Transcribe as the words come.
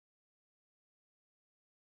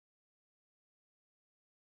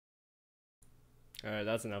All right,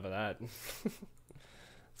 that's enough of that.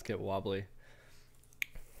 Let's get wobbly.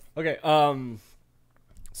 Okay.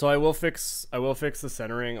 So I will fix the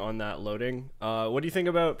centering on that loading. What do you think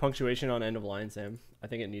about punctuation on end of line, Sam? I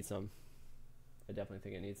think it needs some. I definitely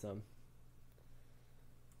think it needs some.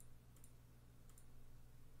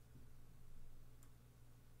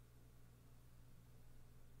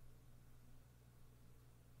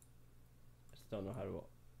 I just don't know how to.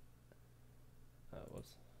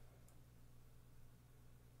 Whoops.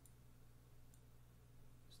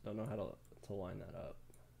 Just don't know how to line that up.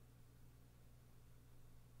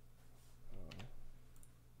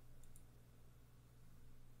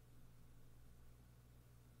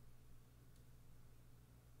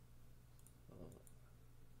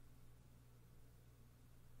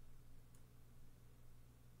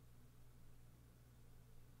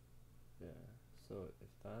 Yeah. So if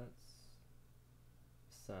that's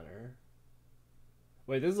center.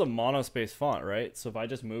 Wait, this is a monospace font, right? So if I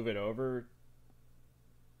just move it over,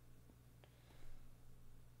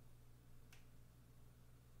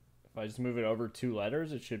 if I just move it over 2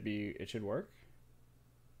 letters, it should work.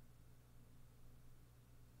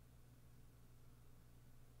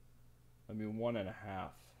 I mean 1.5.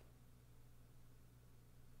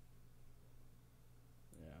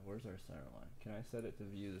 Yeah, where's our center line? Can I set it to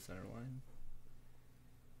view the center line?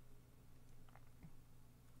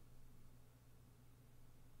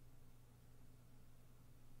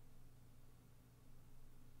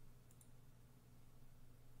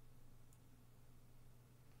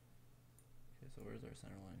 Okay, so where's our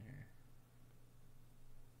center line here?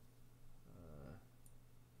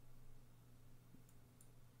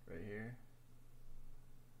 Right here,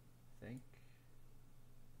 I think.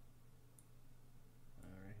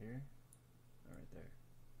 Right here. Right there.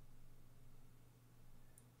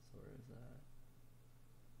 So where is that?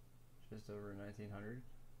 Just over 1900.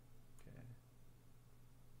 Okay.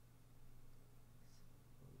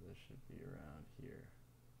 So this should be around here.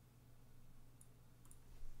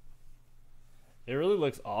 It really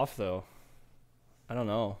looks off though. I don't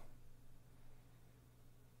know.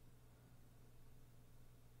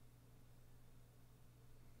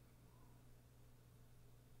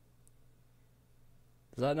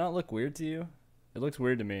 Does that not look weird to you? It looks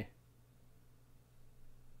weird to me.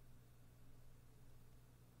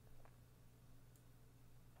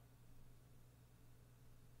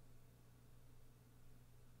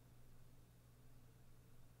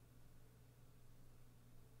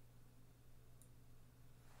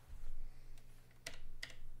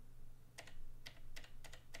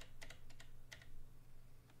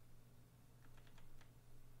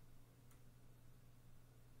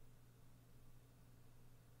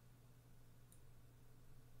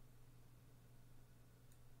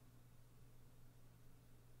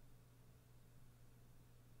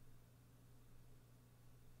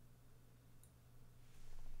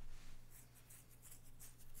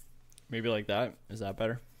 Maybe like that. Is that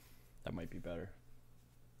better? That might be better.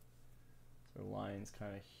 So line's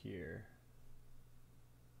kind of here.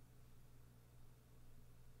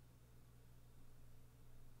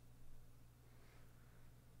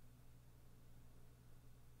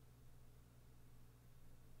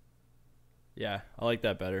 Yeah, I like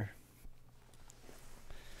that better.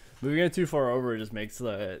 Moving it too far over just makes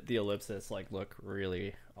the ellipsis like look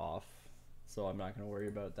really off. So I'm not gonna worry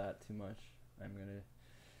about that too much. I'm gonna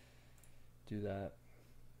do that.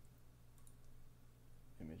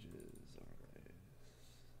 Images, overlays,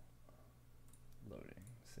 loading,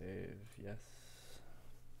 save, yes.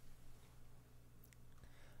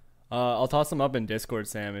 I'll toss them up in Discord,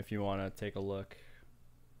 Sam, if you want to take a look.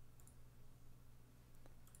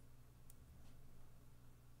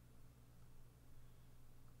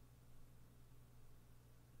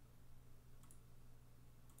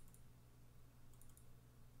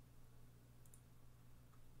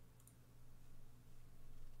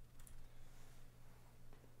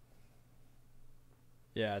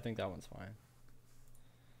 Yeah, I think that one's fine.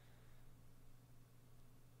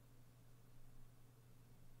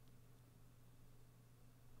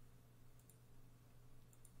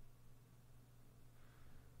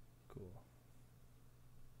 Cool.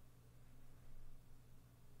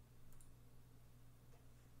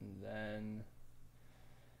 And then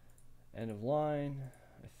end of line.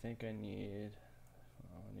 I think I need.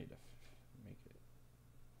 Oh, I need to make it.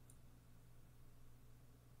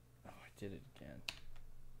 Oh, I did it again.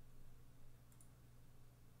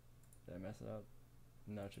 Did I mess it up?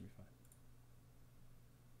 No, it should be fine.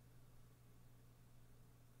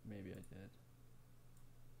 Maybe I did.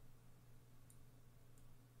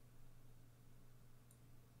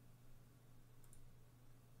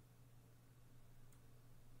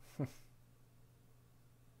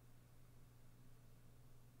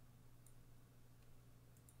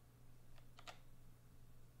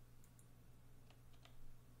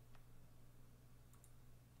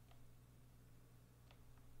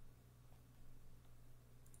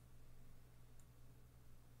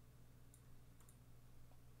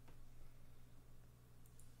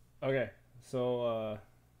 Okay, so I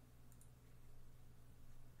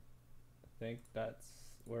think that's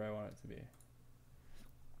where I want it to be.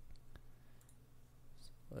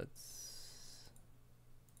 So let's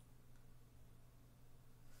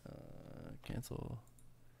cancel.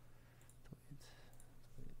 Delete.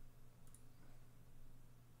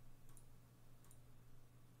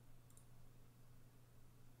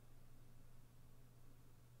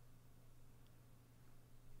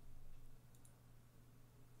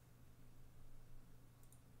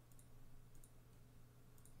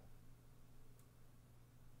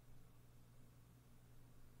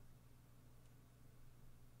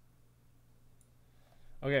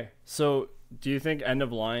 Okay, so do you think end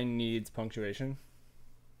of line needs punctuation?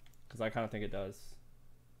 Because I kind of think it does.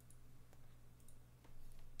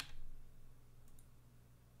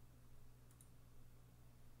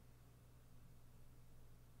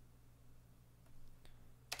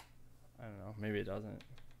 I don't know. Maybe it doesn't.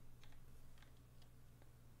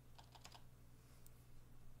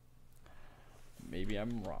 Maybe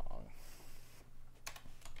I'm wrong.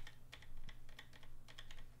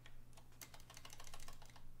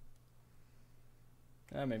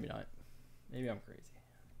 Maybe not. Maybe I'm crazy.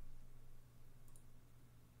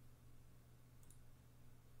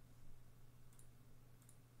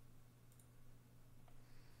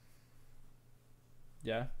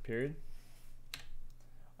 Yeah, period.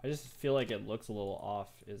 I just feel like it looks a little off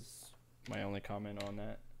is my only comment on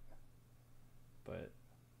that. But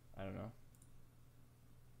I don't know.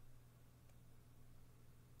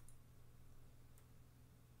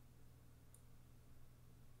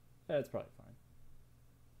 Yeah, it's probably fine.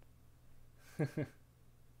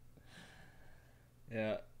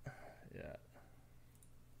 Yeah. Yeah.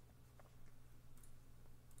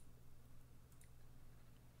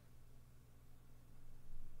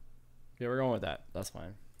 Yeah, we're going with that. That's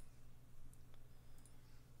fine.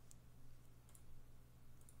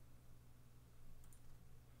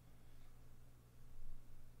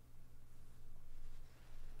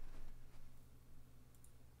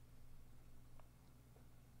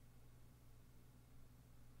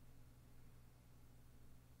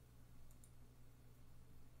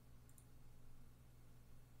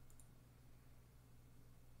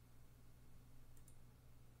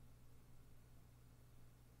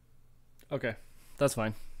 Okay. That's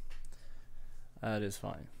fine. That is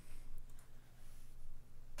fine.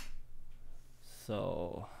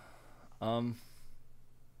 So, no,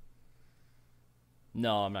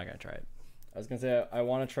 I'm not gonna try it. I was gonna say I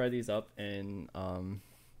want to try these up and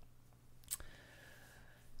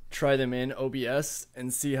try them in OBS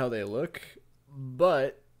and see how they look.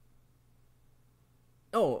 But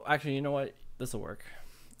oh, actually, you know what? This will work.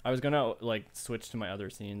 I was gonna like switch to my other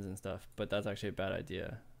scenes and stuff, but that's actually a bad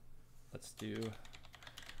idea. Let's do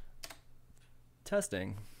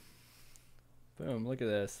testing. Boom! Look at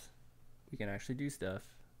this. We can actually do stuff.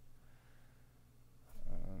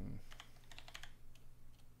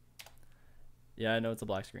 Yeah, I know it's a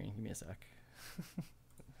black screen. Give me a sec.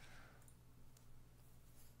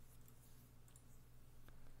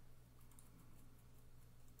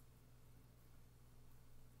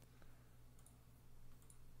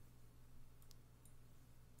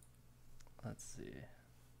 Let's see.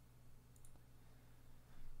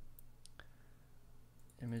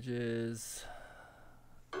 Images.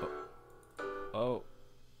 Oh.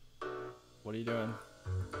 What are you doing?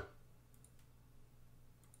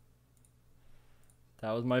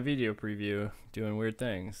 That was my video preview doing weird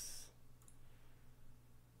things.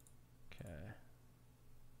 Okay.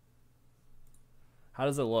 How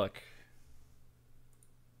does it look?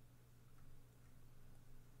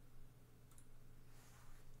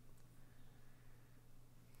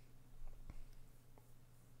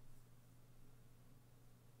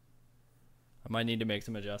 I might need to make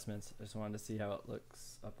some adjustments. I just wanted to see how it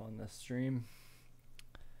looks up on this stream.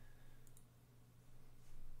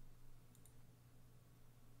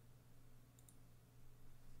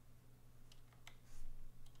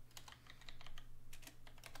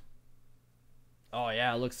 Oh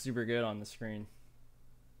yeah, it looks super good on the screen.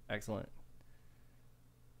 Excellent.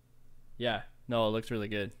 Yeah, no, it looks really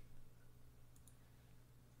good.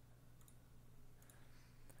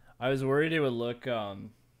 I was worried it would look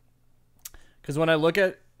because when I look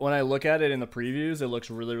at it in the previews, it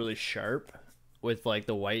looks really sharp with like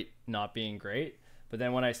the white not being great. But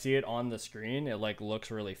then when I see it on the screen, it like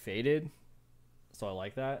looks really faded. So I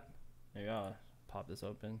like that. Maybe I'll pop this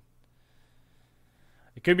open.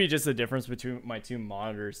 It could be just the difference between my two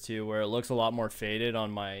monitors too, where it looks a lot more faded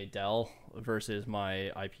on my Dell versus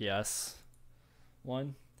my IPS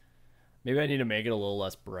one. Maybe I need to make it a little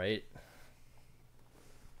less bright.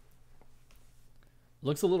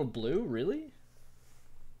 Looks a little blue, really?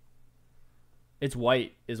 It's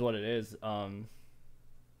white is what it is. A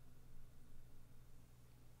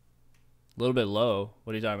little bit low.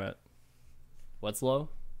 What are you talking about? What's low?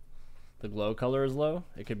 The glow color is low?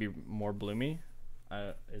 It could be more bloomy?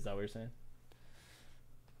 Is that what you're saying?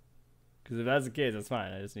 Because if that's the case, that's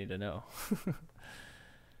fine. I just need to know.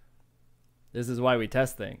 This is why we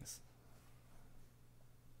test things.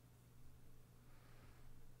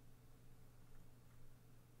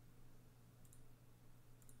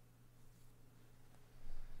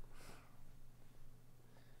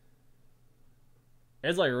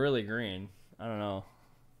 It's like really green. I don't know.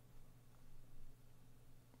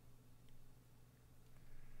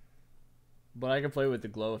 But I can play with the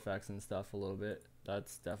glow effects and stuff a little bit.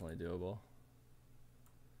 That's definitely doable.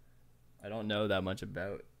 I don't know that much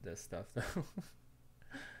about this stuff though.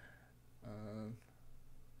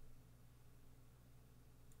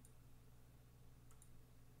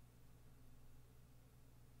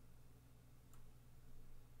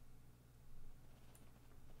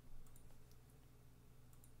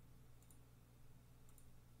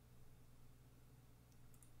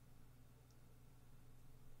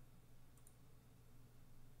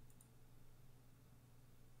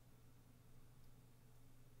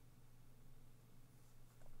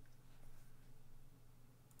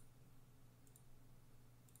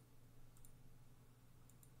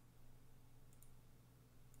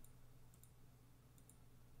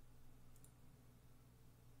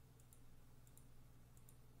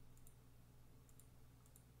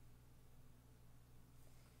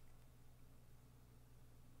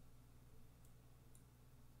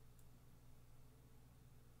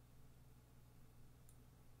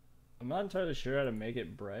 I'm not entirely sure how to make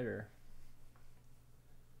it brighter.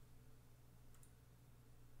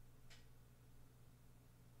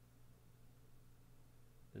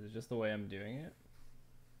 Is it just the way I'm doing it?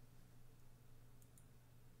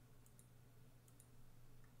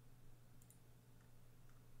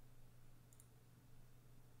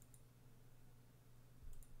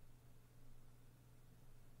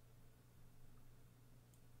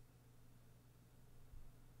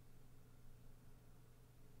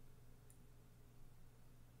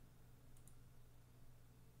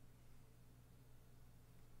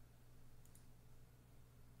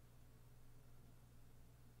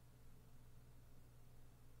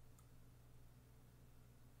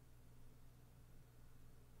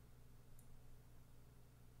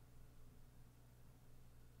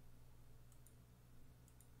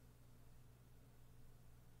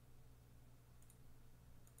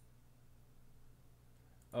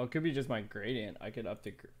 Oh, it could be just my gradient. I could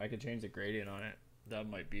change the gradient on it. That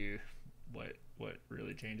might be what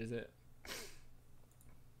really changes it.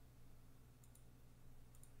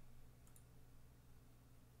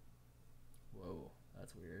 Whoa,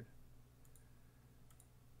 that's weird.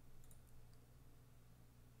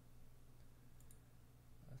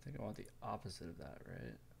 I think I want the opposite of that,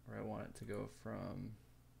 right? Or I want it to go from...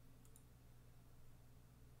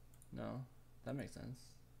 No, that makes sense.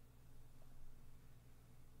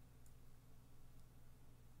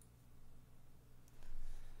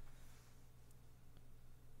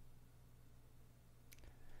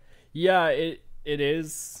 Yeah, it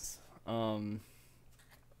is. I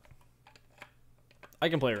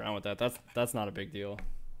can play around with that. That's not a big deal.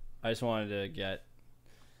 I just wanted to get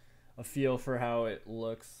a feel for how it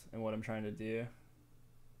looks and what I'm trying to do.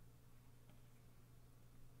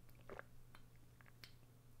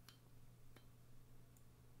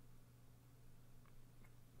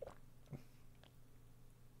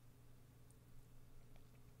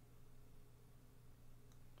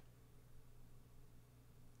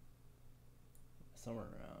 Somewhere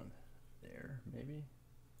around there, maybe.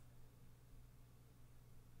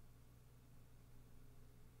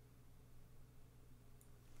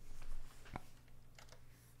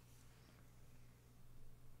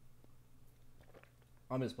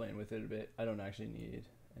 I'm just playing with it a bit. I don't actually need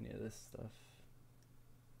any of this stuff.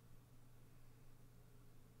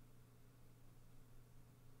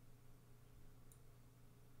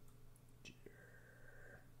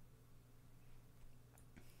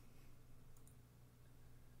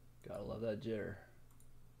 Gotta love that jitter.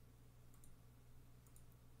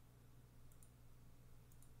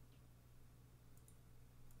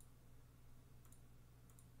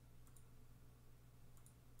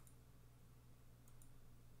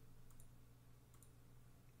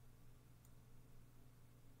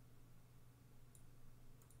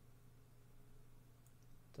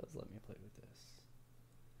 Does let me play with this.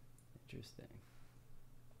 Interesting.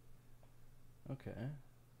 Okay.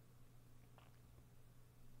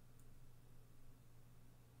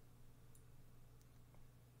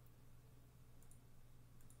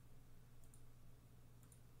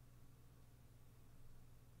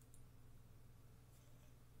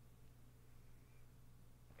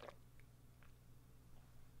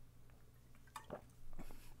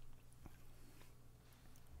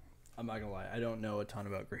 I'm not gonna lie, I don't know a ton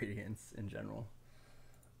about gradients in general.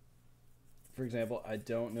 For example, I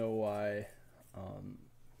don't know why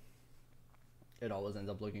it always ends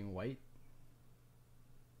up looking white,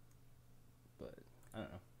 but I don't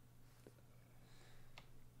know.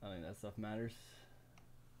 I think that stuff matters.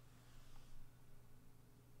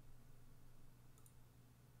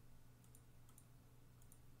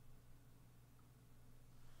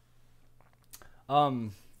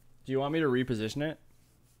 Do you want me to reposition it?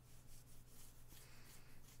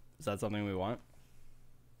 Is that something we want?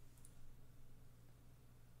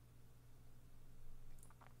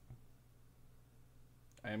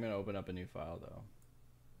 I am gonna open up a new file though.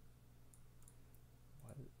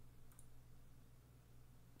 What?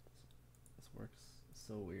 This works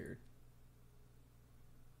so weird.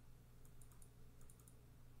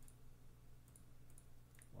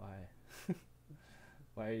 Why?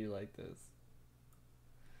 Why are you like this?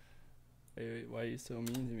 Why are you so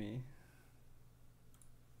mean to me?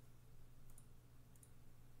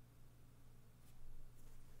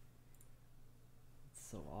 It's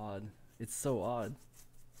so odd. It's so odd.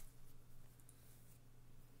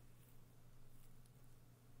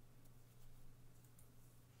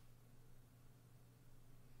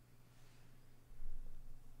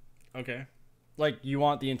 Okay. Like, you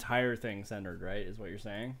want the entire thing centered, right? Is what you're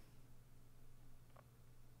saying?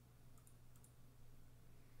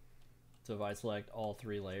 So if I select all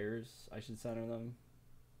 3 layers, I should center them.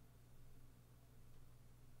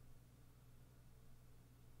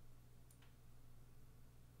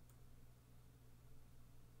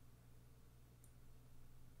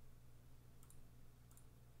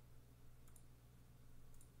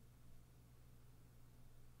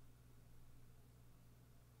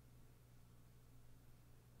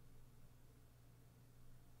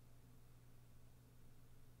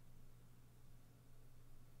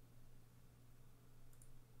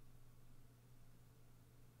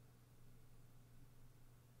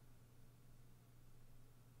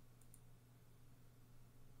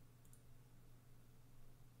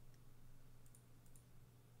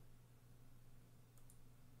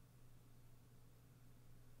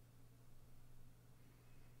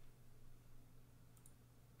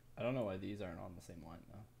 I don't know why these aren't on the same line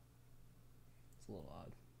though. It's a little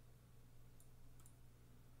odd.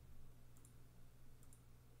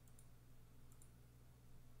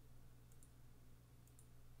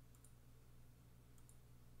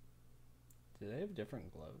 Do they have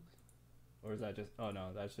different glows? Or is that just, oh no,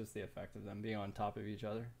 that's just the effect of them being on top of each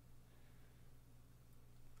other.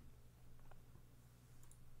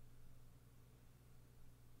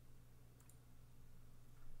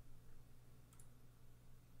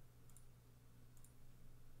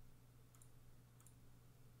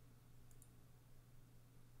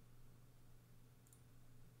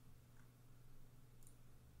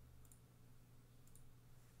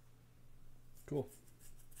 Cool.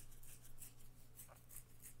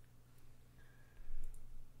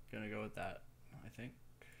 Gonna go with that, I think.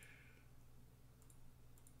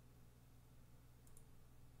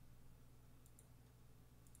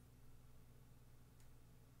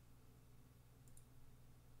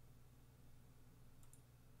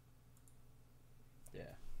 Yeah,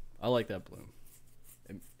 I like that bloom.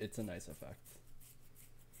 It's a nice effect.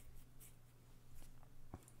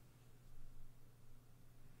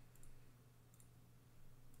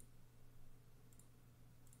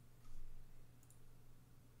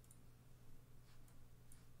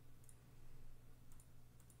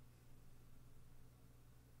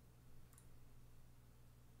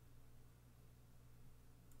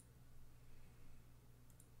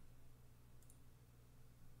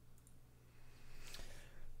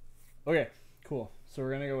 Okay, cool. So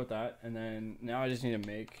we're gonna go with that, and then now I just need to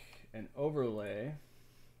make an overlay,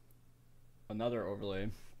 another overlay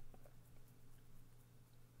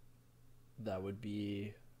that would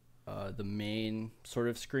be the main sort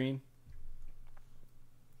of screen.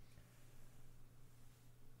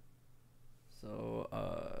 So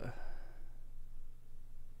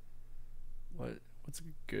what's a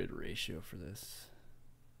good ratio for this?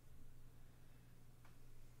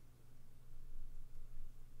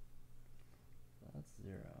 That's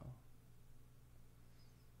 0.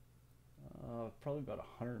 Probably about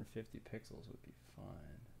 150 pixels would be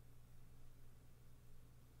fine.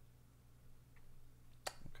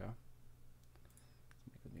 Okay.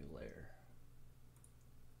 Let's make a new layer.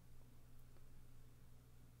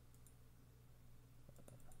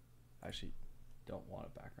 Actually, don't want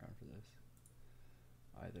a background for this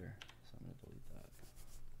either, so I'm going to delete that.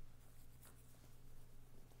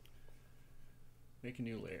 Make a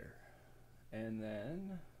new layer. And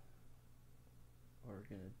then what we're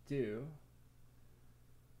going to do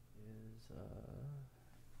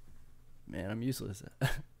Man, I'm useless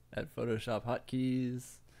at Photoshop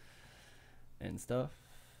hotkeys and stuff.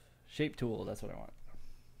 Shape tool, that's what I want.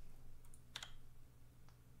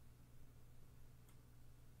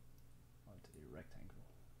 I want to do rectangle.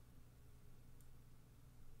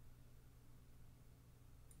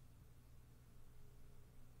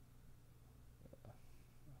 I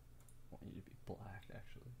want you to be black,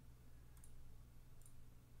 actually.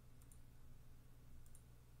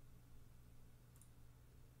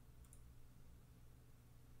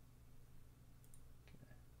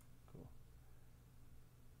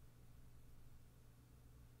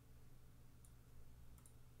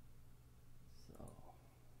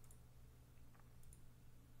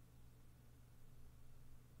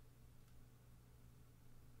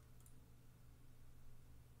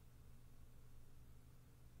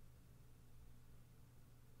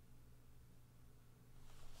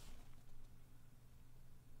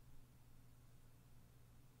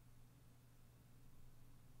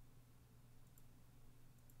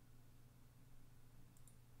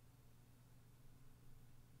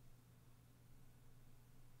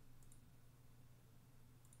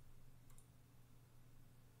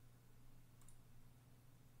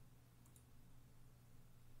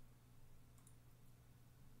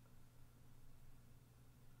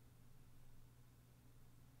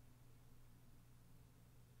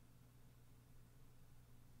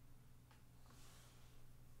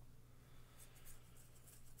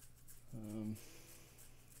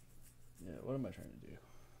 Yeah, what am I trying to do?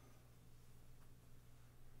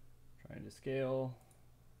 Trying to scale,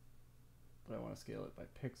 but I want to scale it by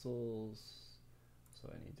pixels, so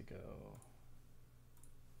I need to go,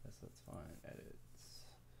 yes, that's fine, edits.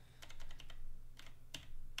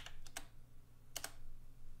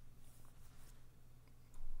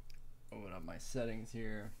 Open up my settings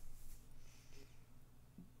here.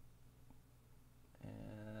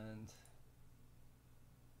 And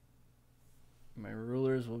my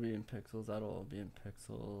rulers will be in pixels. That'll all be in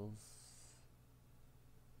pixels.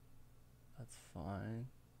 That's fine.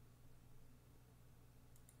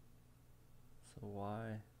 So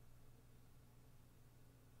why?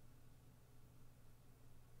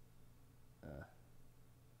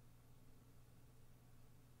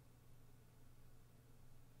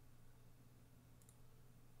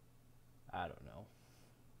 I don't know.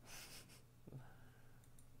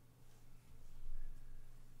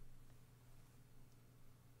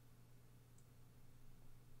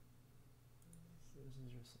 This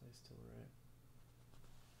is your slice tool, right?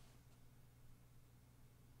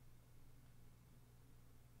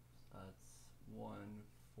 So that's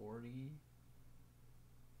 140,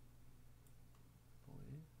 I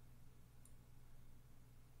believe.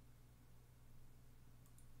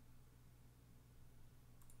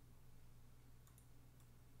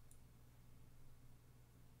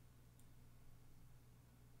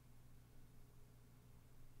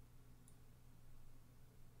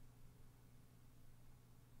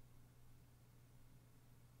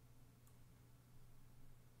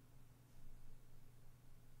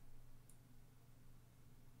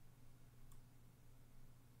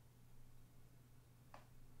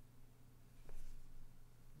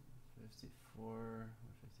 Four,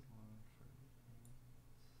 51, 48.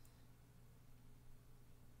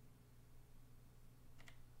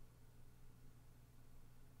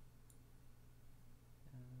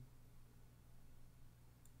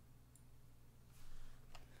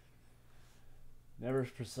 Never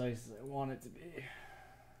as precise as I want it to be.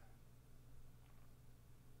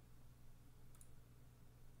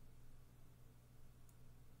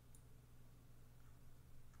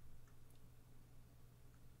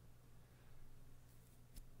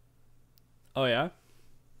 Oh yeah?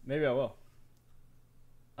 Maybe I will.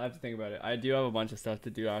 I have to think about it. I do have a bunch of stuff to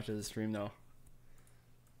do after the stream though.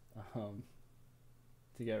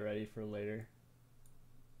 To get ready for later.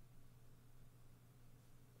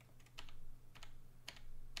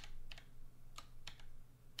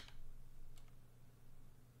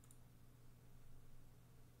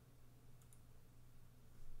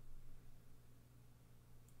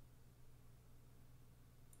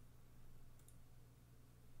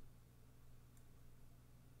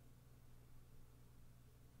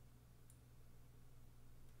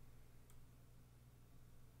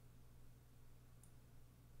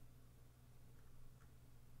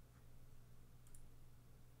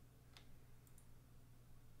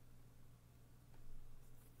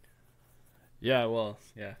 Yeah, well,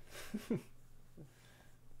 yeah.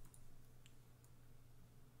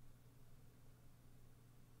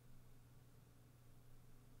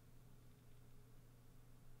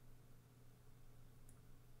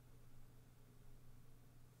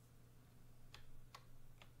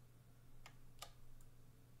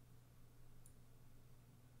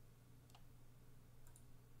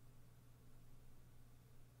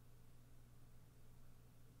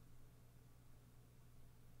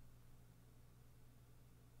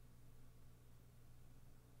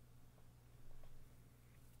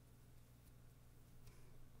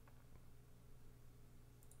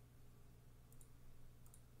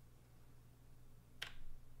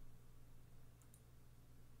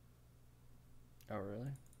 Oh,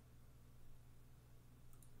 really?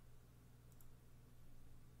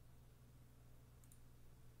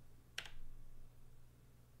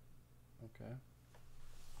 Okay.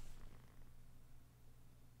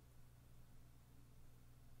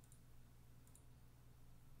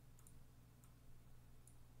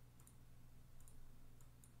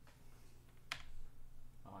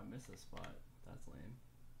 Oh, I missed a spot. That's lame.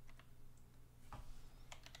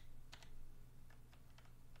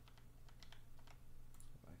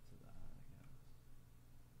 Back to that, I guess.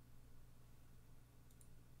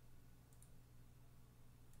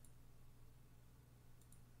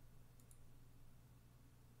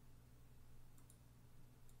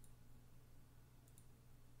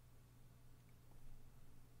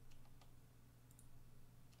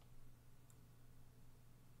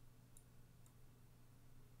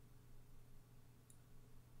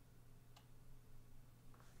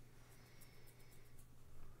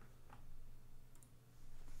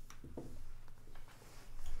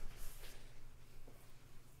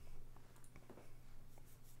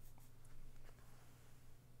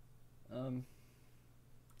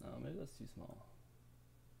 No, maybe that's too small.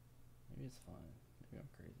 Maybe it's fine. Maybe I'm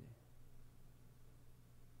crazy.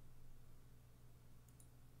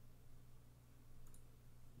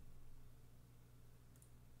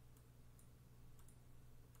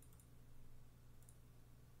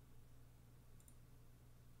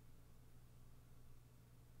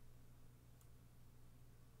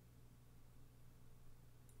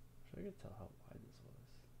 I could tell how wide this was.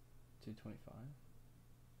 225?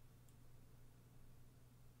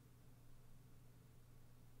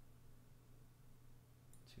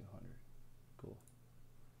 Cool.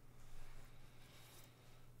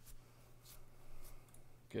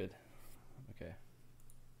 Good. Okay.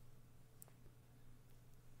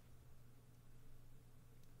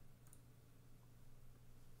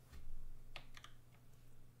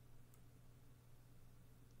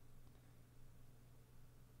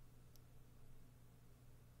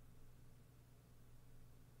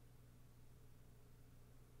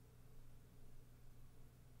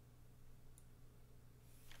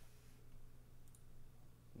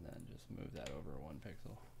 And then just move that over 1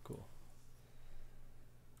 pixel. Cool.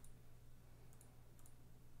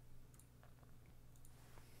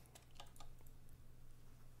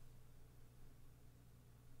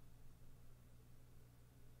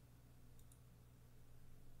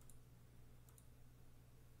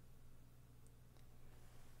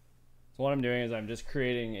 So what I'm doing is I'm just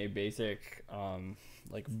creating a basic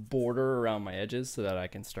like border around my edges so that I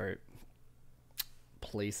can start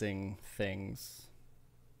placing things.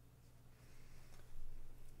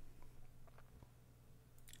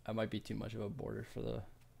 That might be too much of a border for the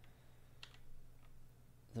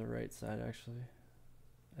right side actually.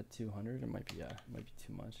 At 200 it might be, yeah, it might be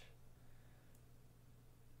too much.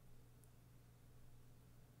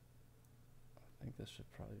 I think this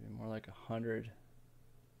should probably be more like 100.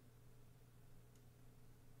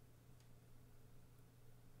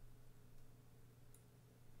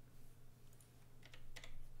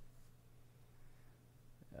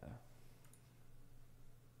 Yeah.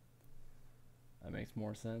 That makes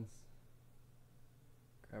more sense.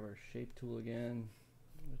 Grab our shape tool again,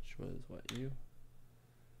 which was what, you?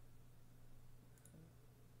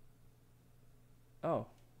 Oh,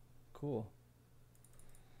 cool.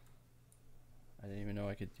 I didn't even know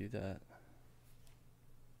I could do that.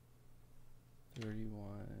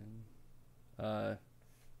 31.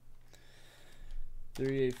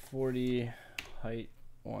 3840, height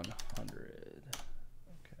 100.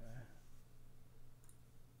 Okay.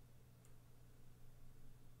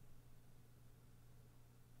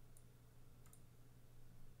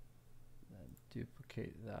 Then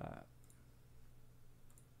duplicate that.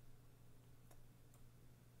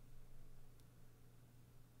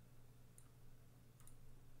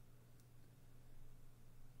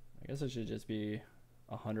 I guess it should just be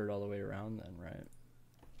 100 all the way around then, right?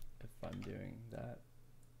 If I'm doing that.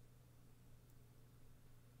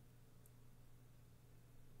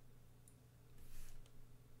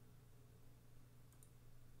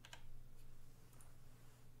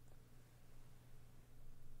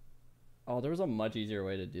 Oh, there was a much easier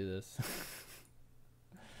way to do this.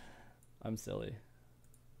 I'm silly.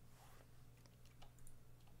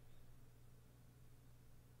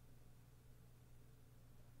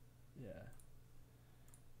 Yeah.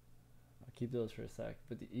 I'll keep those for a sec.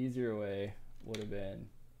 But the easier way would have been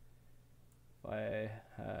if I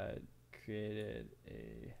had created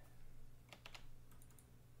a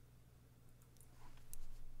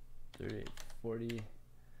 3840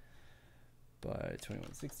 by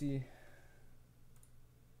 2160.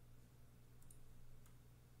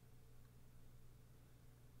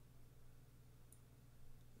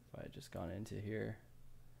 just gone into here,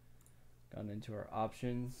 gone into our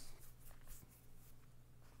options,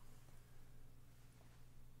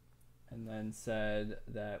 and then said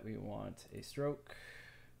that we want a stroke.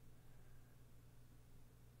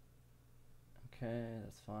 Okay,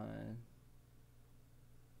 that's fine.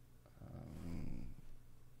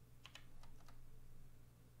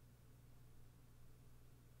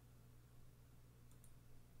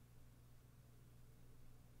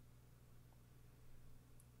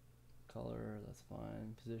 Color, that's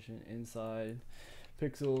fine. Position inside,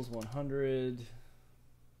 pixels 100.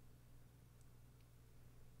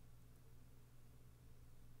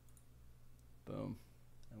 Boom.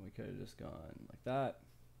 And we could have just gone like that.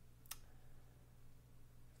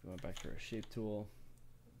 If we went back to our shape tool,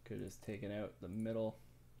 could have just taken out the middle.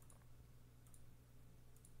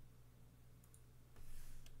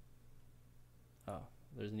 Oh,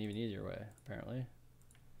 there's an even easier way, apparently.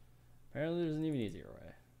 Apparently there's an even easier way.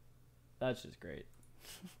 That's just great.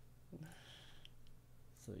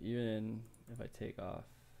 So even if I take off,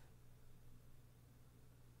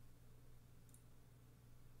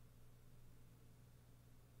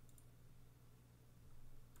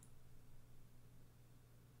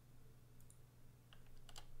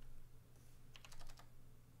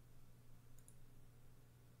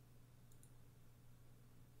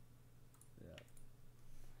 yeah,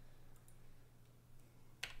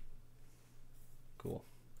 cool.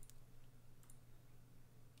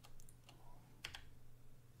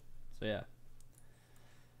 So yeah,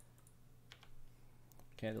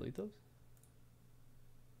 can I delete those?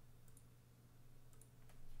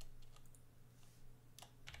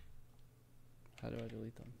 How do I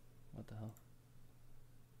delete them? What the hell?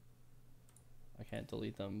 I can't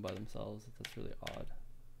delete them by themselves. That's really odd.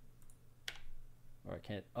 Or I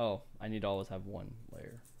can't. Oh, I need to always have one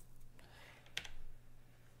layer.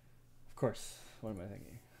 Of course. What am I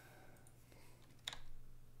thinking?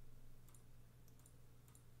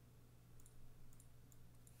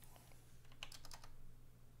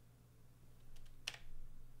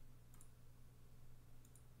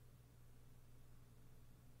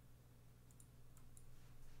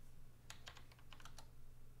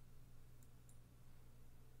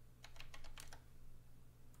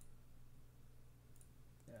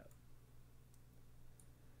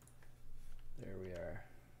 There we are.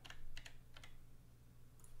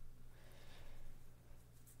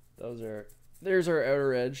 There's our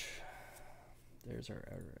outer edge. There's our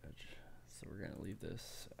outer edge. So we're gonna leave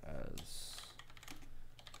this as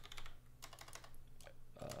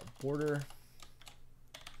border.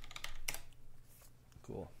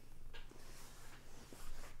 Cool.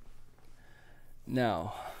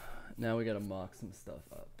 Now we gotta mock some stuff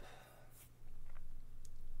up.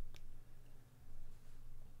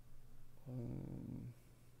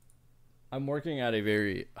 I'm working at a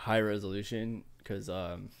very high resolution because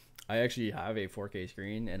I actually have a 4K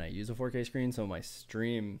screen and I use a 4K screen, so my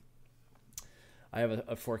stream, I have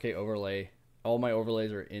a 4K overlay. All my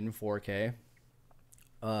overlays are in 4K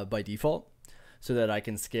by default, so that I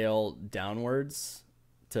can scale downwards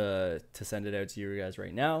to send it out to you guys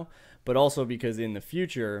right now, but also because in the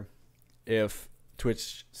future, if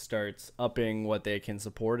Twitch starts upping what they can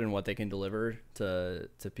support and what they can deliver to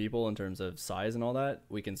people in terms of size and all that,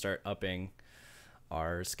 we can start upping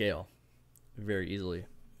our scale very easily.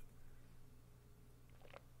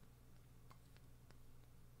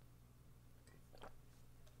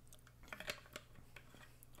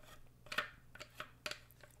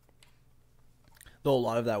 Though a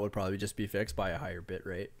lot of that would probably just be fixed by a higher bit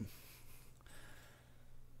rate.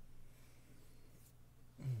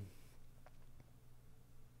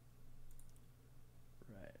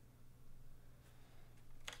 Right.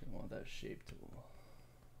 So we want that shape tool.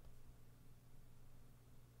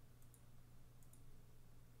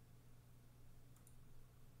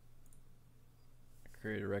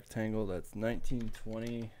 Create a rectangle that's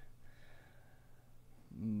 1920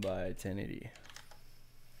 by 1080.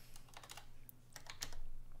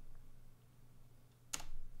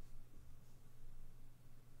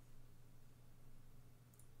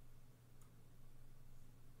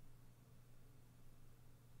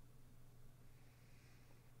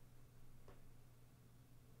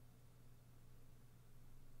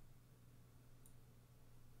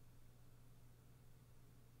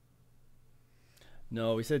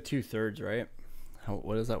 No, we said 2/3, right?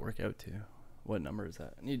 What does that work out to? What number is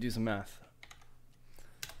that? I need to do some math.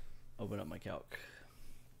 Open up my calc.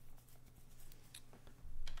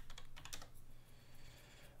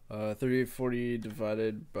 3840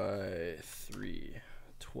 divided by 3.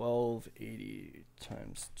 1280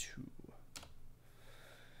 times 2.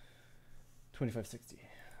 2560.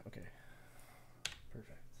 Okay.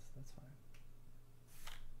 Perfect. That's fine.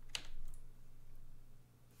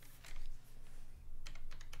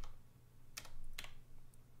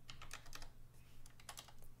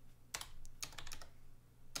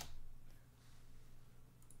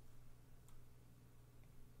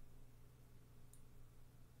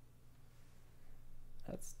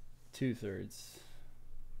 2/3.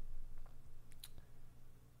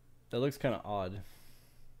 That looks kind of odd.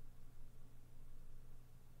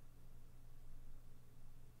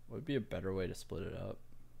 What would be a better way to split it up?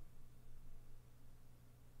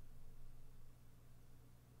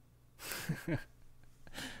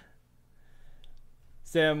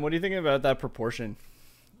 Sam, what do you think about that proportion?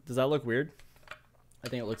 Does that look weird? I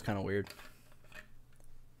think it looks kind of weird.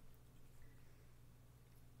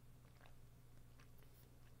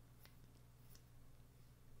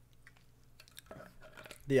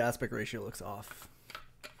 The aspect ratio looks off.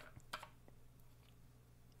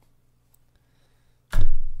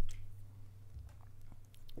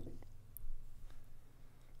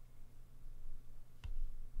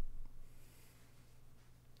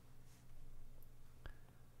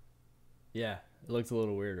 Yeah, it looks a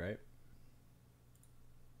little weird, right?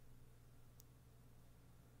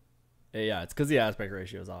 Yeah, it's because the aspect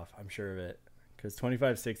ratio is off. I'm sure of it. Because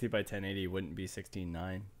 2560 by 1080 wouldn't be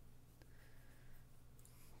 16:9.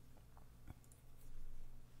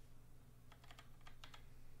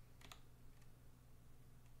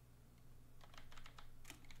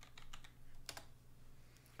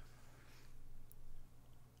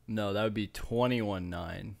 No, that would be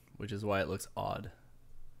 21:9, which is why it looks odd.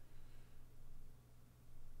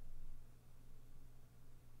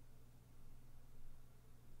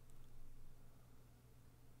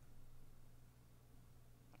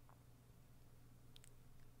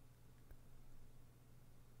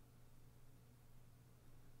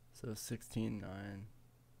 So 16:9.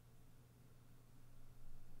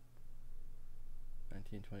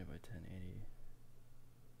 1920 by 1080.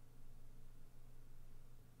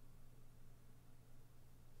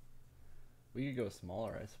 We could go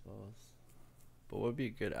smaller, I suppose. But what would be a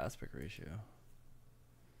good aspect ratio?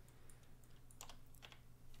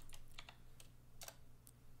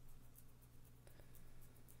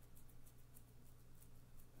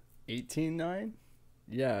 $18.9?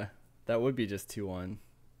 Yeah, that would be just 2:1.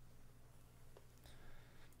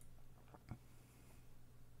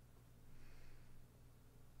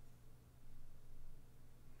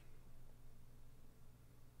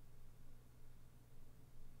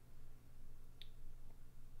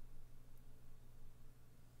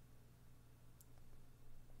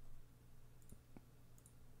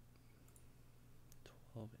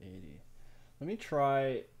 Let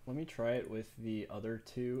me try it with the other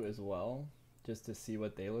two as well, just to see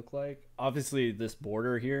what they look like. Obviously, this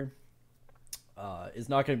border here is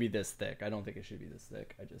not going to be this thick. I don't think it should be this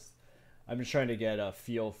thick. I'm just trying to get a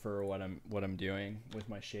feel for what I'm doing with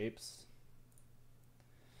my shapes.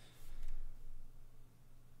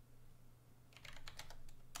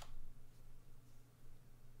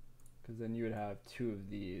 Because then you would have two of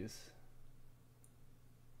these.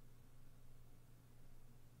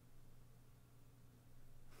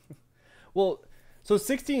 Well, so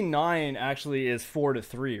 16:9 actually is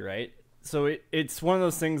 4:3, right? So it's one of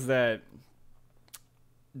those things that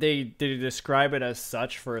they describe it as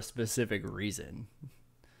such for a specific reason.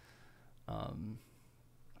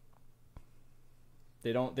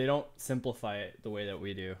 They don't simplify it the way that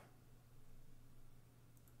we do.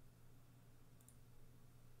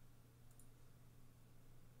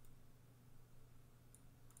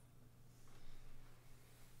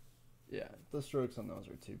 Yeah, the strokes on those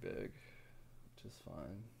are too big, which is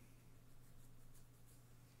fine.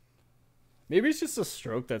 Maybe it's just a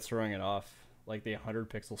stroke that's throwing it off, like the 100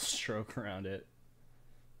 pixel stroke around it.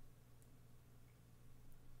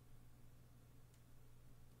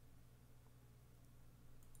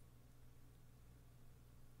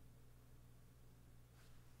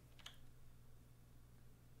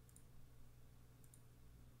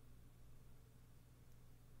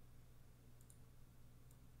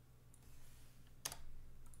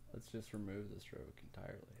 Let's just remove the stroke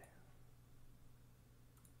entirely.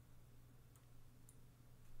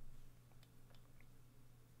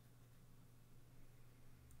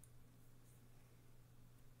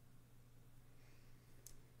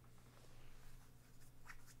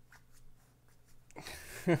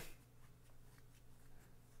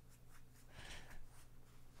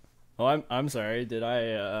 Oh, I'm sorry. Did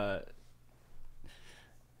I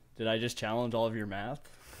just challenge all of your math?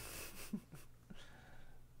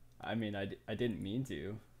 I mean, I didn't mean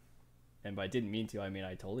to. And by didn't mean to, I mean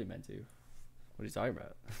I totally meant to. What are you talking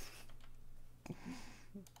about?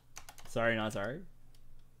 Sorry, not sorry?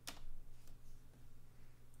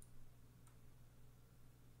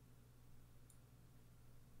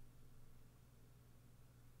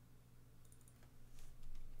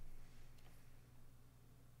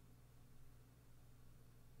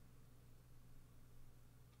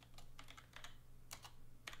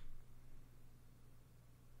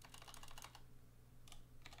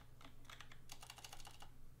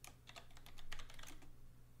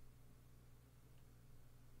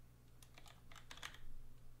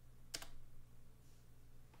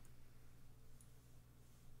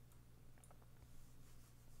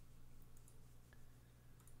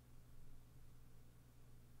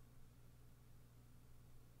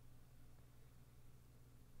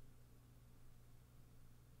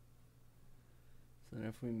 And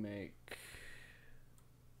if we make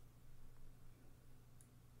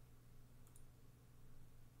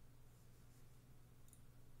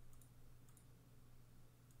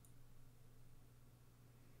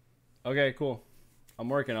okay, cool. I'm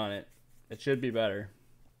working on it. It should be better.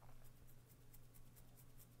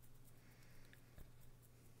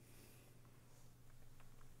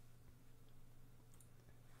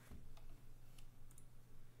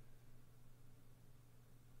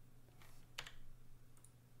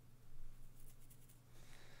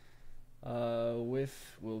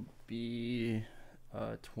 Width will be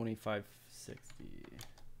 2560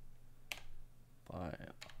 by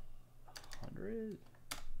 100.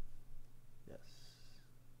 Yes.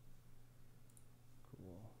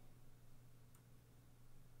 Cool.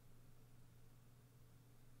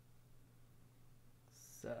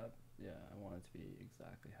 Yeah, I want it to be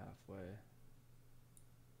exactly halfway.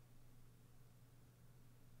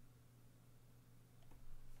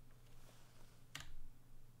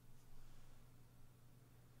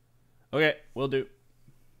 Okay, will do.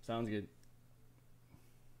 Sounds good.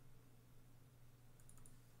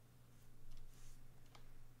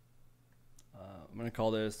 I'm gonna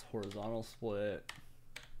call this horizontal split.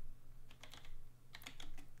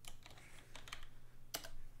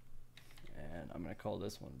 And I'm gonna call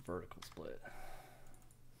this one vertical split.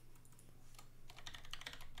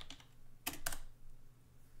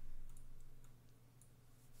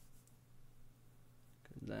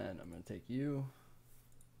 Then I'm gonna take you.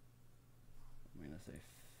 I'm gonna say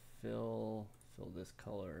fill this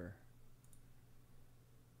color,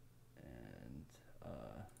 and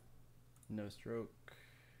no stroke.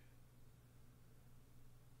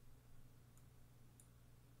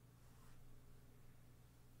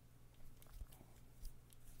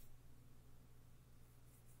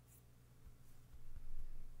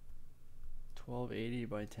 $1280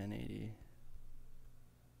 by 1080.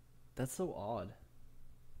 That's so odd.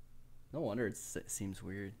 No wonder it seems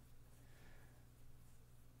weird.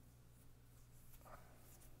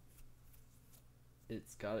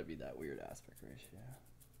 It's got to be that weird aspect ratio.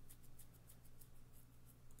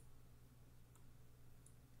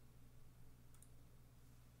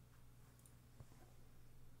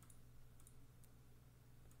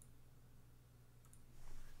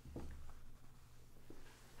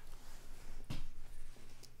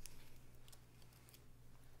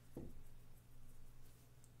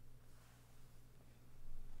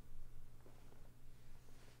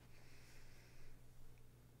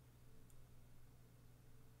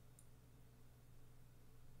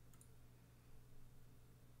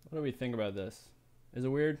 What do we think about this? Is it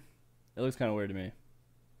weird? It looks kind of weird to me.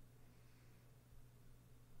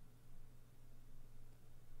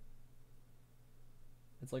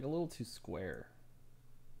 It's like a little too square.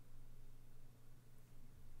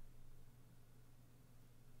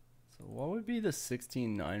 So what would be the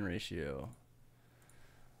 16:9 ratio?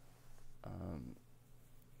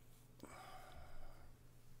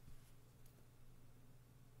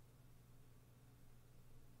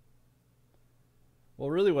 Well,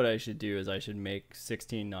 really what I should do is I should make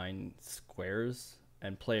 16:9 squares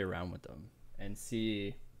and play around with them and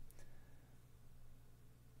see,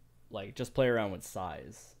 like, just play around with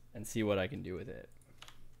size and see what I can do with it.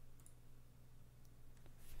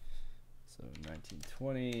 So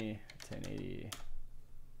 1920, 1080.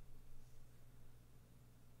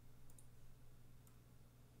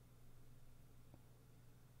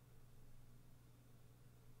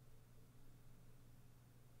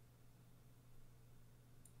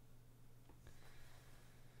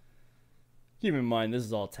 Keep in mind, this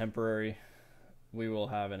is all temporary. We will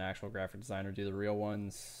have an actual graphic designer do the real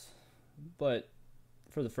ones. But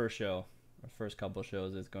for the first show, our first couple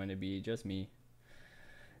shows, it's going to be just me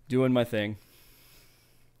doing my thing.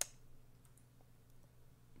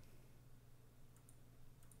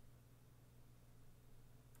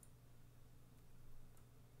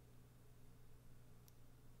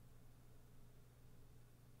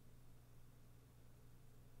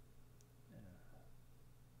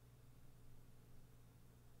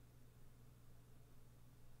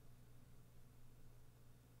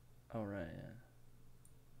 All right, yeah.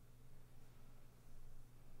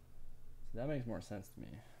 So that makes more sense to me.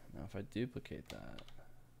 Now if I duplicate that,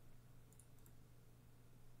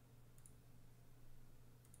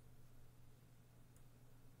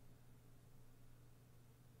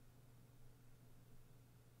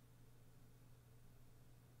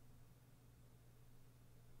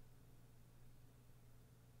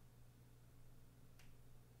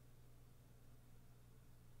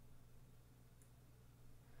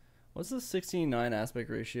 what's the 16:9 aspect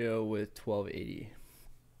ratio with 1280?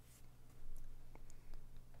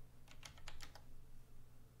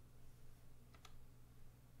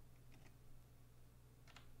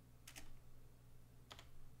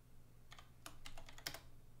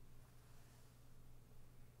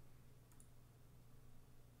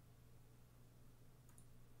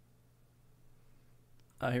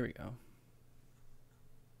 Here we go.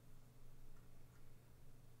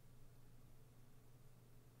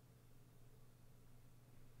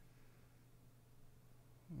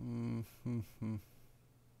 Mm-hmm.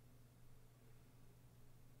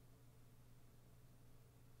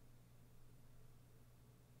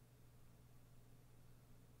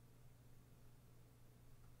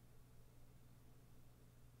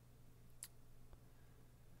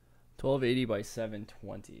 1280 by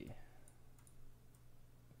 720.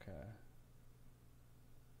 Okay.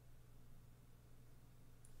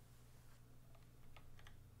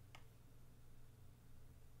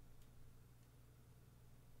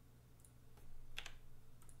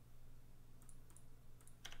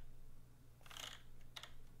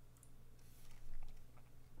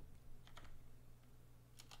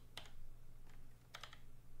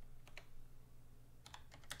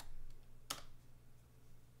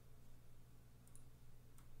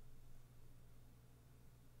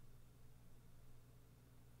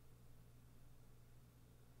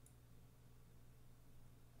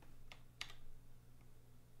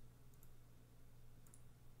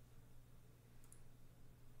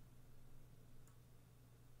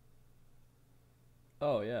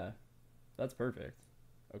 Oh yeah, that's perfect.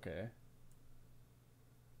 Okay.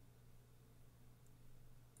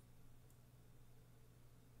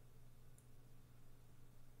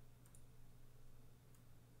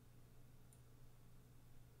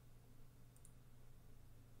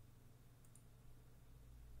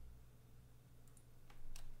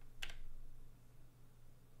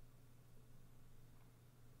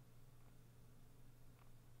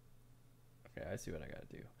 Okay, I see what I gotta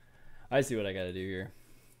do. I see what I gotta do here.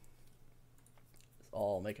 It's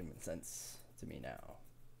all making sense to me now.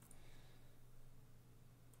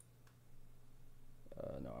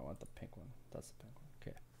 No, I want the pink one. That's the pink one.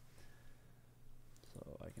 Okay.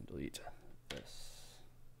 So I can delete this.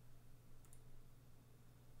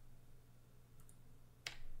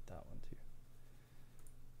 That one too.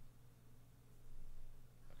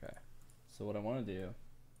 Okay. So what I want to do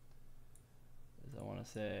is I want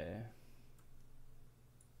to say,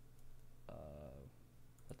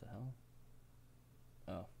 what the hell?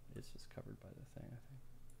 Oh, it's just covered by the thing, I think.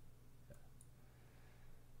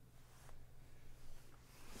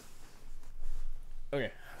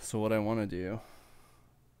 Okay, so what I want to do,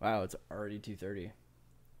 wow, it's already 2:30.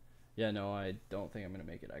 Yeah, no, I don't think I'm gonna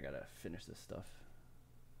make it. I gotta finish this stuff.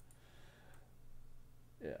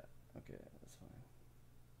 Yeah, okay, that's fine.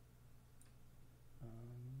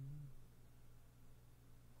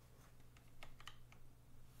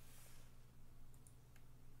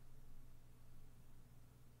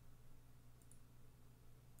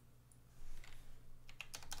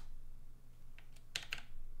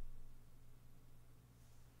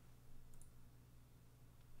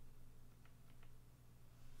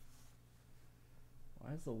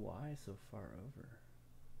 Why is the Y so far over?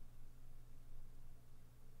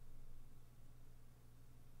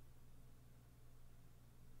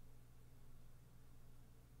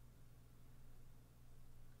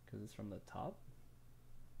 Because it's from the top?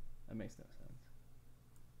 That makes no sense.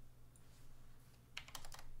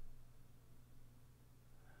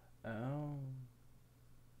 Oh.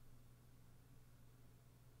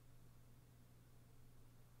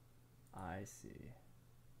 I see.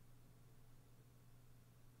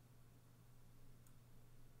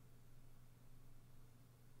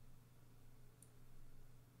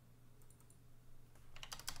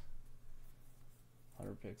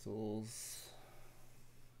 Pixels.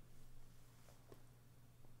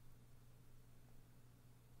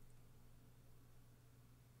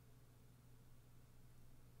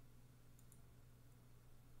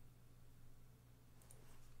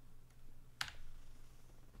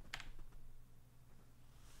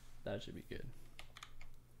 That should be good.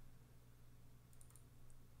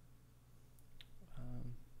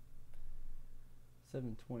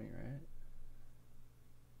 720, right?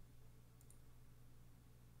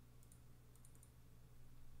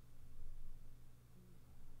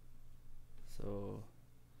 So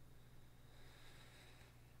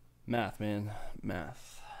math, man,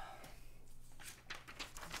 math.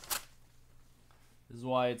 This is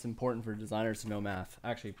why it's important for designers to know math.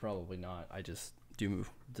 Actually, probably not. I just do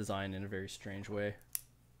design in a very strange way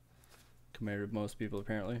compared to most people,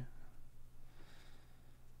 apparently.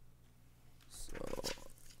 So,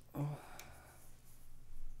 oh.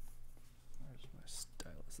 Where's my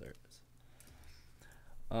stylus? There it is.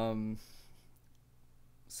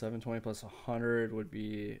 720 plus 100 would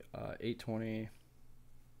be 820.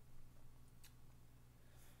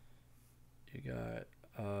 You got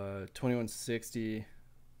 2160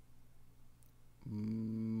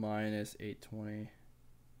 minus 820.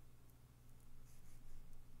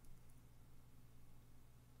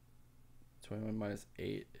 21 minus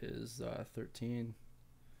 8 is 13.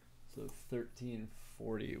 So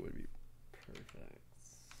 1340 would be perfect.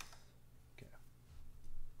 Okay.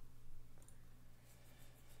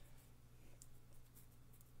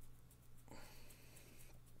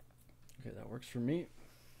 Okay, that works for me.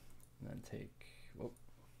 And then take, whoop.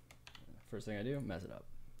 First thing I do, mess it up.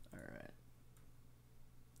 All right.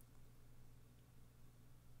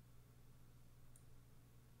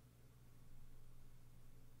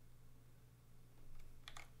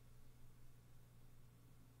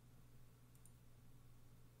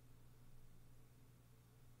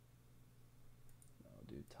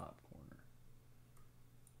 Top corner.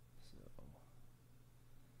 So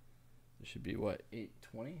this should be what,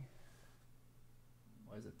 820?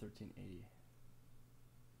 Why is it 1380?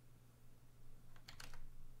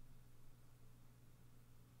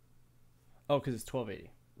 Oh, because it's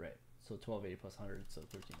 1280, right? So 1280 plus 100, so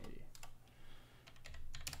 1380.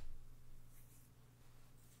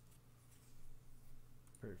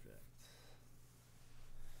 Perfect.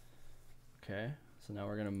 Okay, so now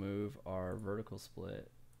we're gonna move our vertical split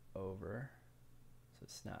over, so it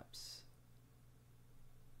snaps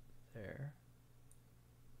there.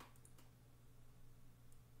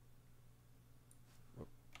 Whoop.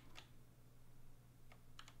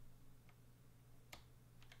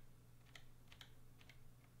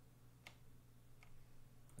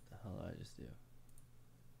 What the hell did I just do?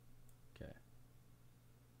 Okay.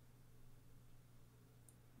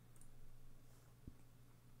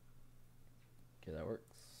 Okay, that works.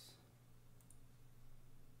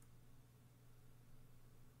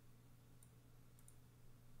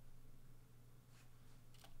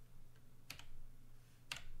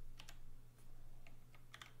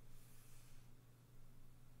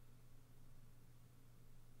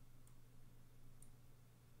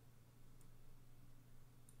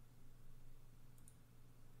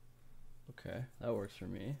 Okay, that works for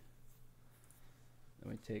me.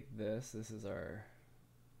 Then we take this. This is our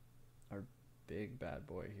big bad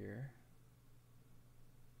boy here.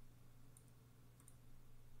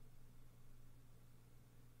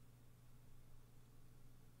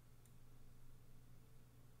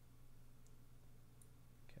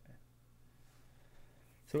 Okay.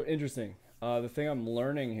 So interesting. The thing I'm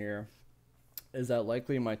learning here is that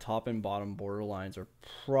likely my top and bottom border lines are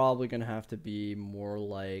probably going to have to be more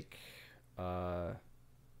like, whoa,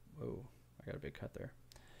 I got a big cut there.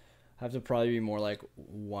 Have to probably be more like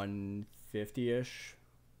 150-ish.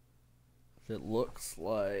 It looks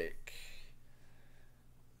like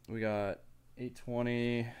we got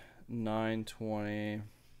 820, 920,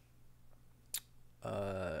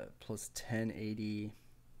 plus 1080.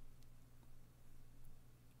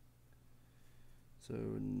 So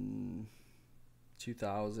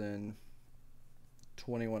 2000,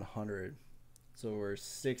 2100. So we're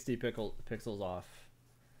 60 pixels off,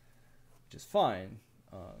 which is fine.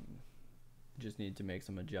 Just need to make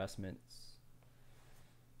some adjustments.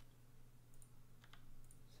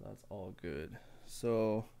 So that's all good.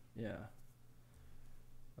 So yeah,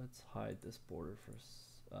 let's hide this border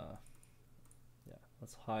first. Yeah,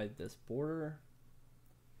 let's hide this border.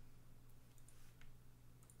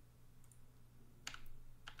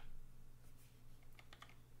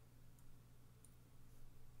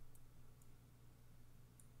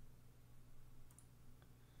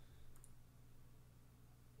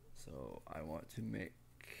 So I want to make,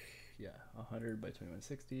 yeah, 100 by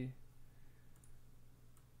 2160.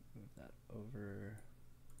 Move that over.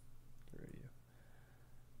 Where are you?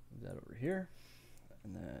 Move that over here,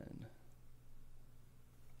 and then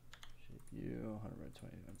shape you 100 by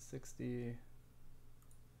 2160.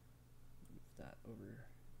 Move that over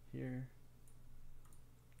here.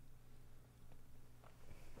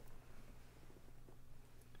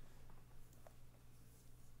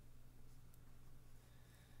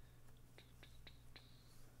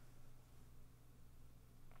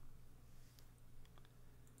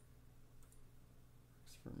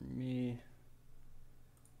 For me,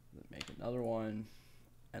 make another one,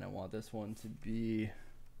 and I want this one to be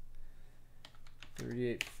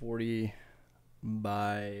 3840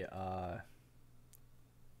 by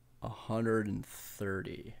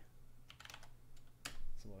 130.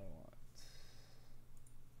 That's what I want.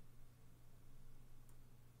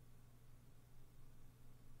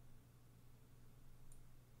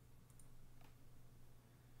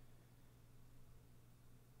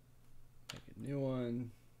 Make a new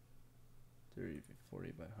one.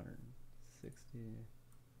 3040 by 160.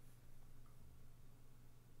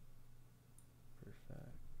 Perfect.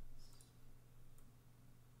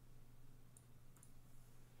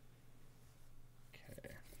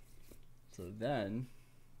 Okay. So then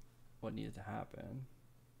what needs to happen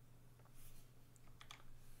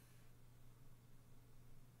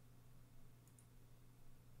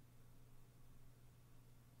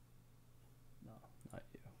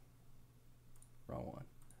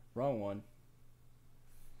Wrong one.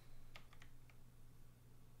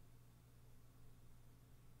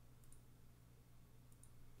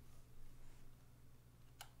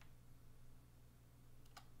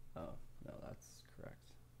 Oh, no, that's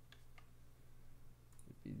correct.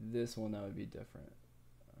 It'd be this one that would be different.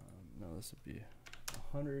 No, this would be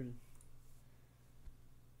 100.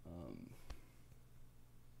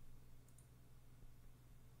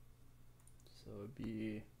 So it'd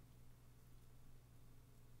be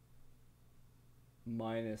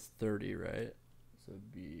minus 30, right? So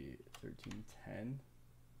it'd be 1310.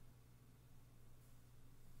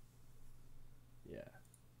 Yeah.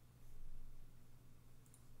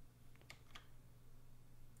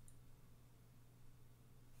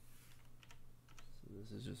 So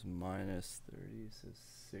this is just minus 30, so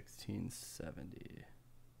 1670.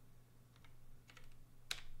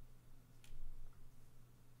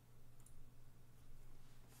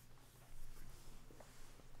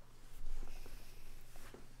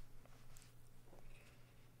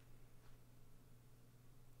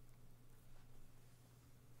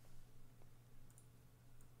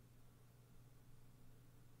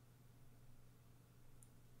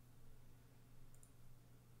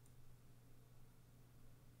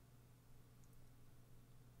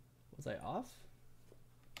 Was I off?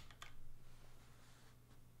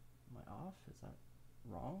 Am I off? Is that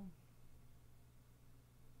wrong?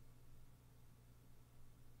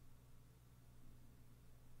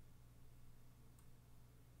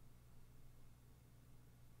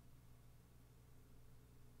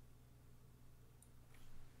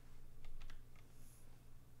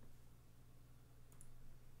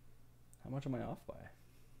 How much am I off by?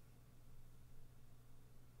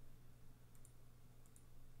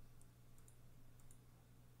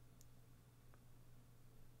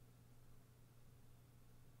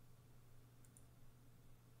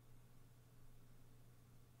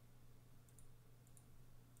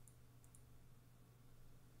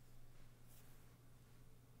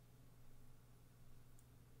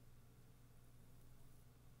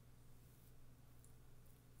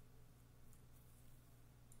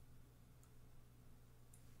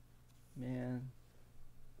 Man,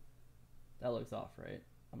 that looks off, right?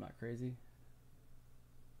 I'm not crazy.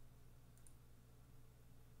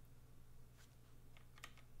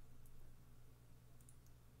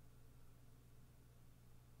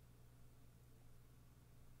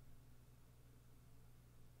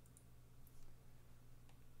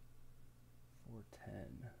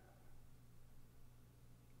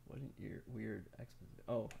 What an weird exposition.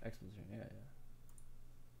 Oh, exposition. Yeah, yeah.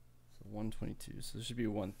 So 122. So this should be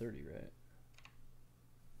 130, right?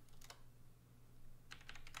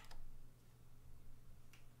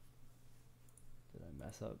 Did I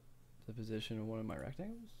mess up the position of one of my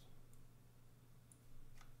rectangles?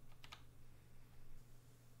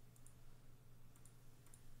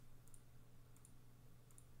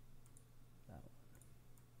 That one.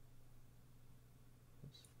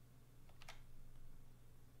 Oops.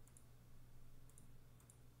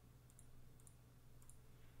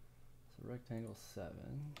 So rectangle 7.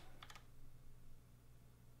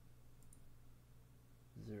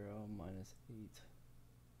 0 minus 8.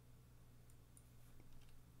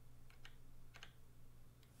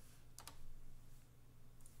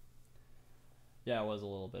 Yeah, I was a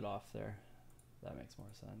little bit off there. That makes more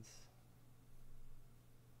sense.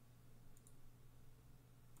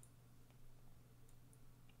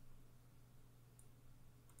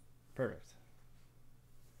 Perfect.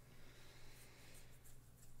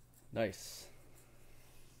 Nice.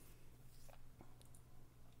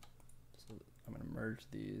 So I'm going to merge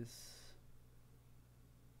these.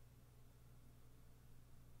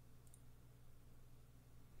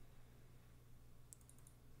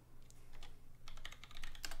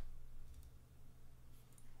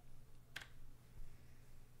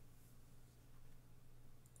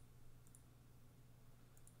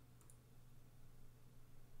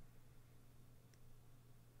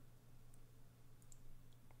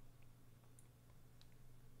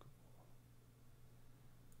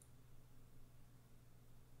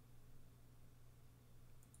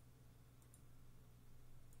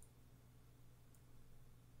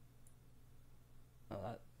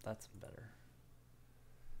 Oh, that's better.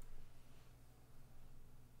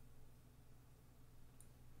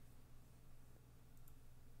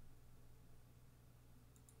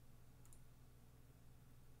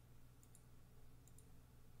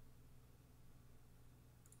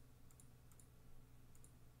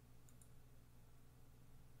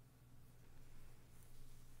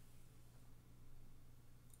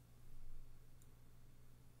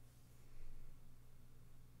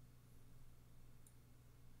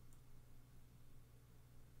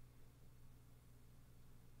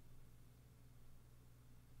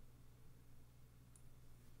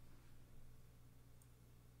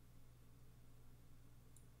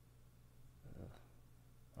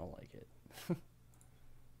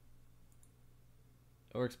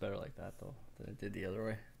 It works better like that though than it did the other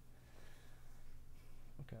way.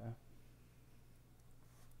 Okay.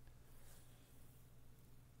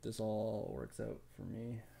 This all works out for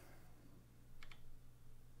me.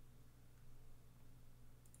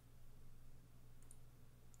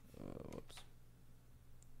 Whoops.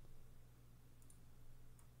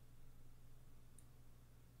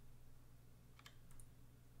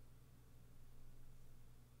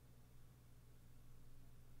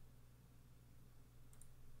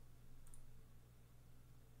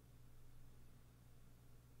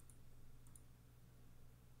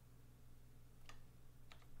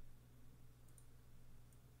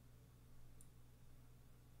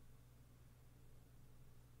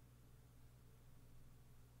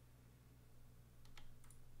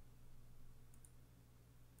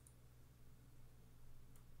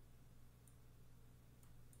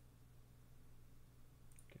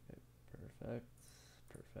 Perfect.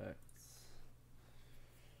 Perfect.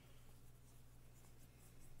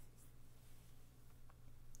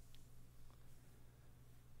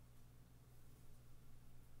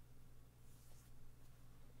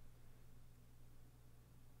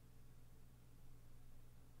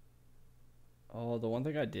 Oh, the one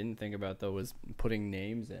thing I didn't think about though was putting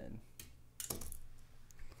names in.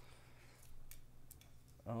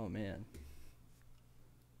 Oh man.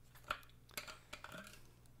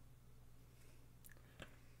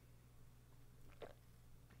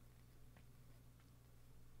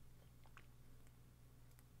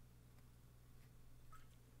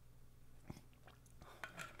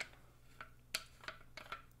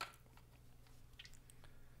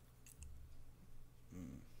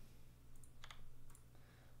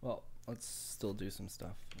 Well, let's still do some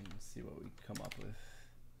stuff and see what we come up with.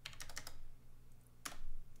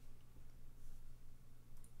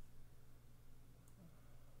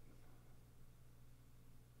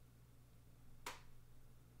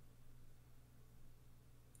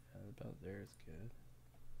 About there is good.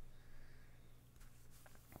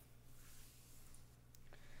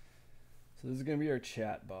 So this is going to be our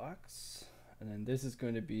chat box, and then this is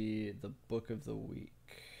going to be the book of the week.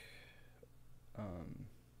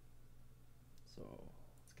 So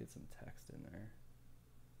let's get some text in there.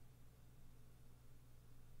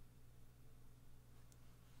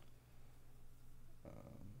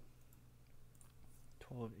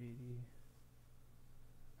 1280.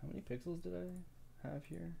 How many pixels did I have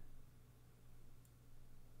here?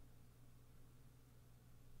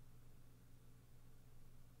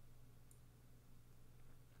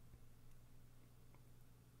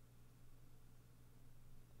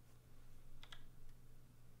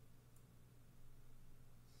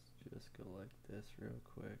 Let's just go like this real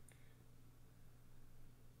quick.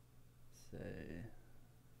 Say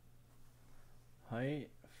height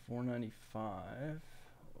 495,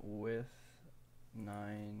 width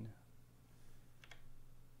 9.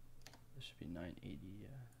 This should be 980. Yeah,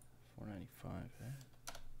 495.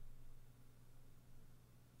 Eh?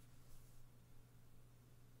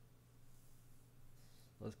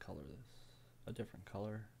 Let's color this a different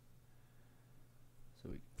color so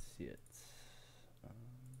we can see it.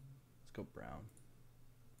 Let's go brown.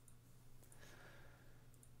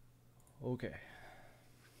 Okay.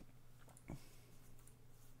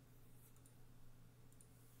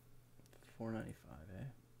 $4.95, eh?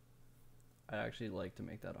 I actually like to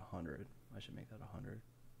make that 100. I should make that 100.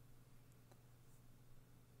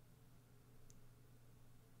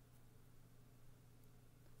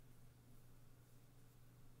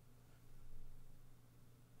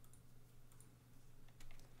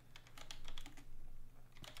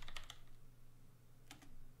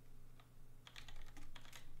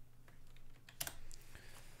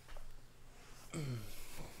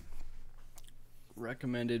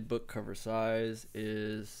 Recommended book cover size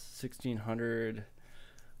is 1600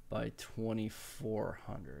 by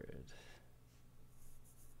 2400.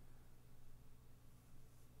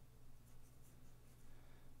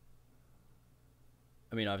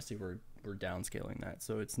 I mean, obviously we're downscaling that,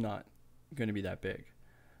 so it's not going to be that big.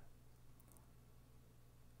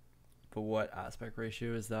 But what aspect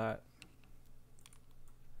ratio is that?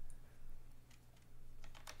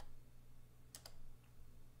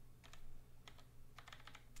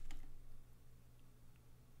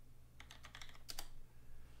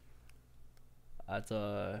 That's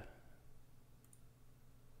a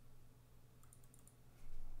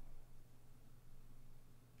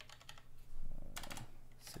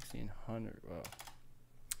 1600. Well,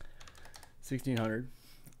 1600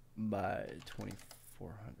 by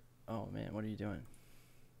 2400. Oh man, what are you doing?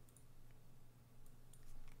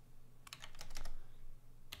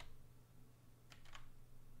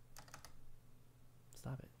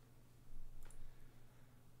 Stop it.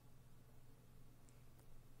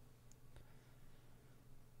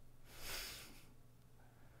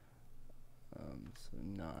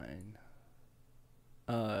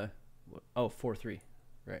 9. Oh, 4-3.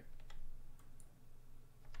 Right.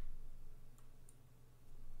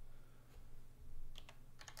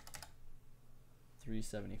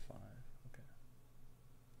 $375. Okay.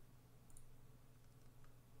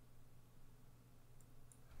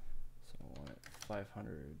 So I want it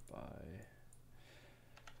 500 by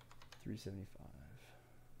 375.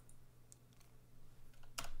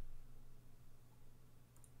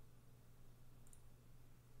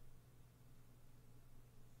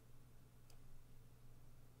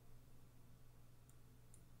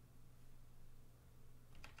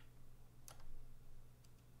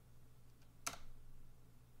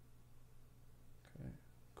 Okay,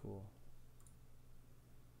 cool.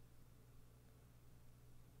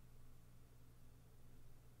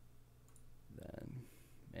 Then,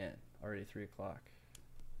 man, already 3 o'clock.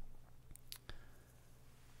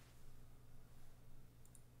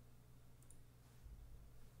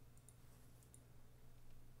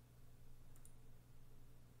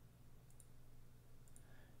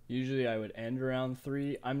 Usually I would end around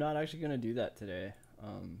 3. I'm not actually going to do that today.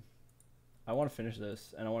 I want to finish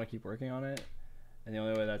this and I want to keep working on it. And the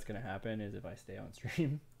only way that's going to happen is if I stay on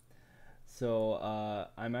stream. So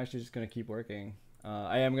I'm actually just going to keep working.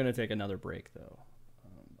 I am going to take another break though.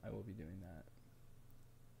 I will be doing that.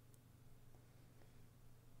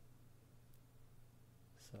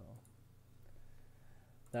 So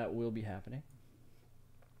that will be happening.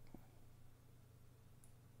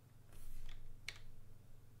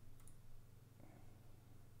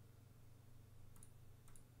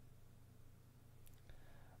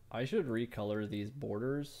 I should recolor these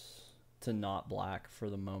borders to not black for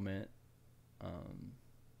the moment.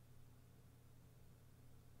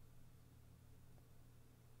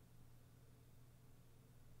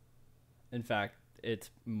 In fact, it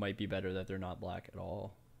might be better that they're not black at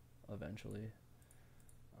all eventually.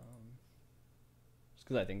 Just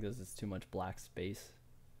because I think this is too much black space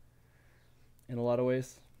in a lot of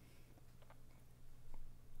ways.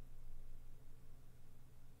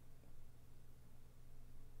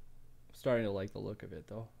 Starting to like the look of it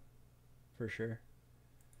though, for sure.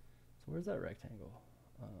 So where's that rectangle?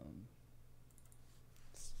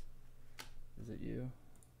 Is it you?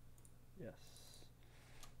 Yes.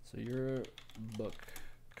 So your book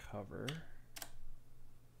cover,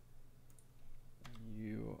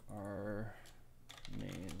 you are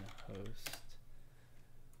main host,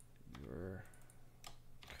 your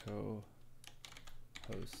co-host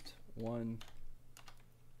 1,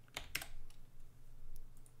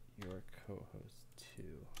 your co-host 2.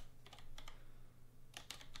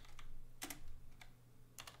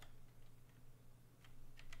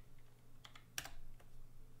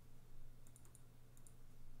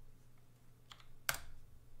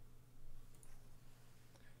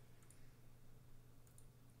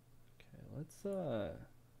 Okay,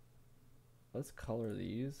 let's color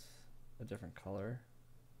these a different color.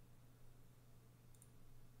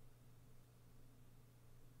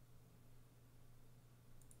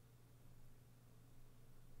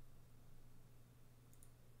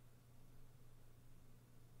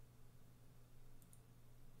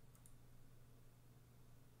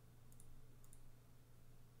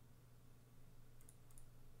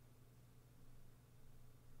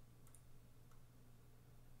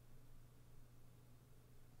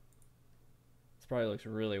 Probably looks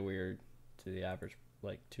really weird to the average,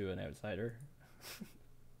 like to an outsider.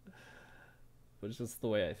 But it's just the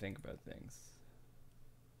way I think about things.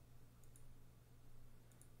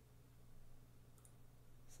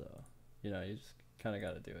 So, you know, you just kind of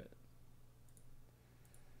got to do it.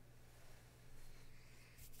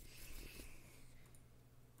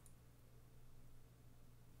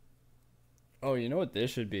 Oh, you know what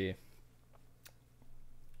this should be?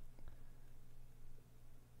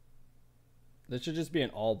 This should just be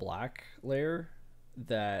an all black layer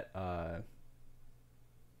that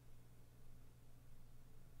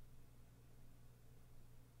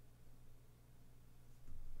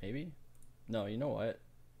maybe? No, you know what?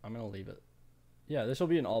 I'm gonna leave it. Yeah, this will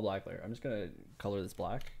be an all black layer. I'm just gonna color this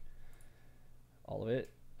black. All of it.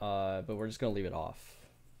 But we're just gonna leave it off.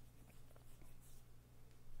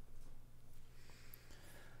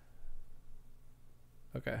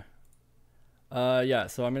 Okay. Yeah,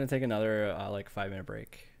 so I'm gonna take another like 5-minute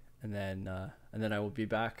break, and then I will be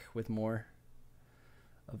back with more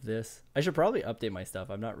of this. I should probably update my stuff.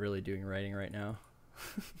 I'm not really doing writing right now.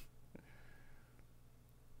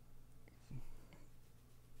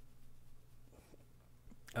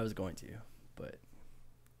 I was going to, but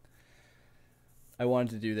I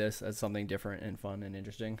wanted to do this as something different and fun and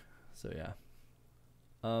interesting. So yeah,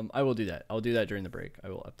 I will do that. I'll do that during the break. I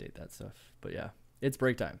will update that stuff. But yeah, It's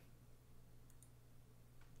break time.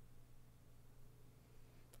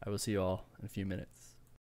 I will see you all in a few minutes.